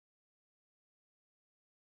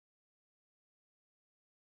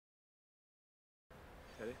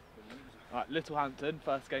Right, Littlehampton,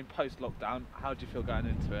 first game post-lockdown. How do you feel going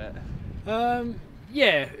into it?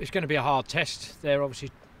 Yeah, it's going to be a hard test. They're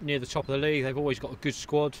obviously near the top of the league. They've always got a good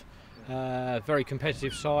squad, very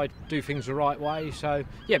competitive side, do things the right way. So,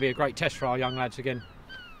 yeah, it'll be a great test for our young lads again.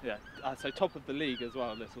 Yeah, so top of the league as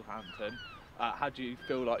well, Littlehampton. How do you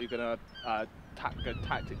feel like you're going to go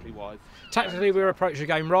tactically wise? Tactically, we're approaching the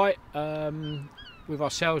game right. With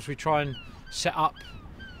ourselves, we try and set up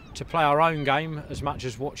to play our own game as much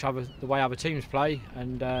as watch the way other teams play,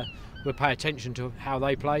 and we'll pay attention to how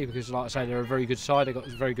they play because, like I say, they're a very good side. They've got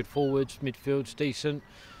very good forwards, midfield's decent.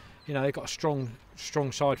 You know, they've got a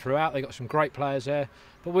strong side throughout. They've got some great players there,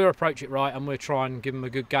 but we'll approach it right and we'll try and give them a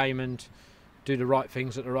good game and do the right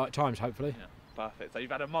things at the right times, hopefully. Yeah, perfect. So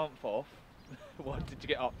you've had a month off. What did you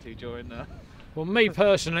get up to during the? Well, me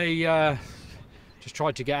personally, just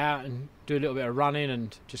tried to get out and do a little bit of running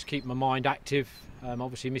and just keep my mind active.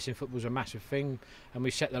 Obviously, missing football is a massive thing, and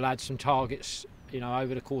we set the lads some targets, you know,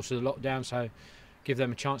 over the course of the lockdown. So, give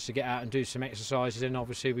them a chance to get out and do some exercises. And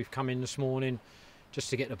obviously, we've come in this morning just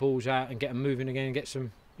to get the balls out and get them moving again and get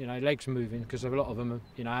some, you know, legs moving because a lot of them,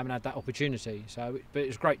 you know, haven't had that opportunity. So, but it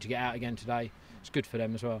was great to get out again today. It's good for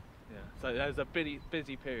them as well. Yeah. So there's a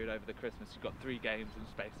busy period over the Christmas. You've got 3 games in the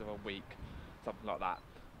space of a week, something like that.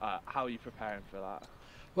 How are you preparing for that?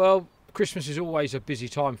 Well, Christmas is always a busy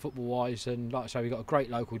time football-wise, and like I say, we've got a great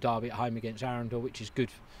local derby at home against Arundel, which is good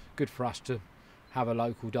for us to have a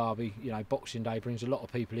local derby. You know, Boxing Day brings a lot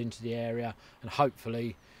of people into the area, and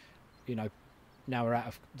hopefully, you know, now we're out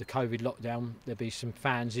of the COVID lockdown, there'll be some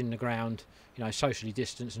fans in the ground, you know, socially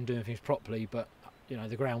distanced and doing things properly. But you know,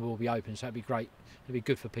 the ground will be open, so it'd be great. It'd be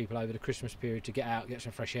good for people over the Christmas period to get out, get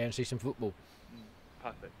some fresh air, and see some football.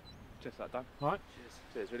 Perfect. Just like that. All right.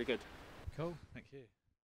 Cheers. Really good. Cool. Thank you.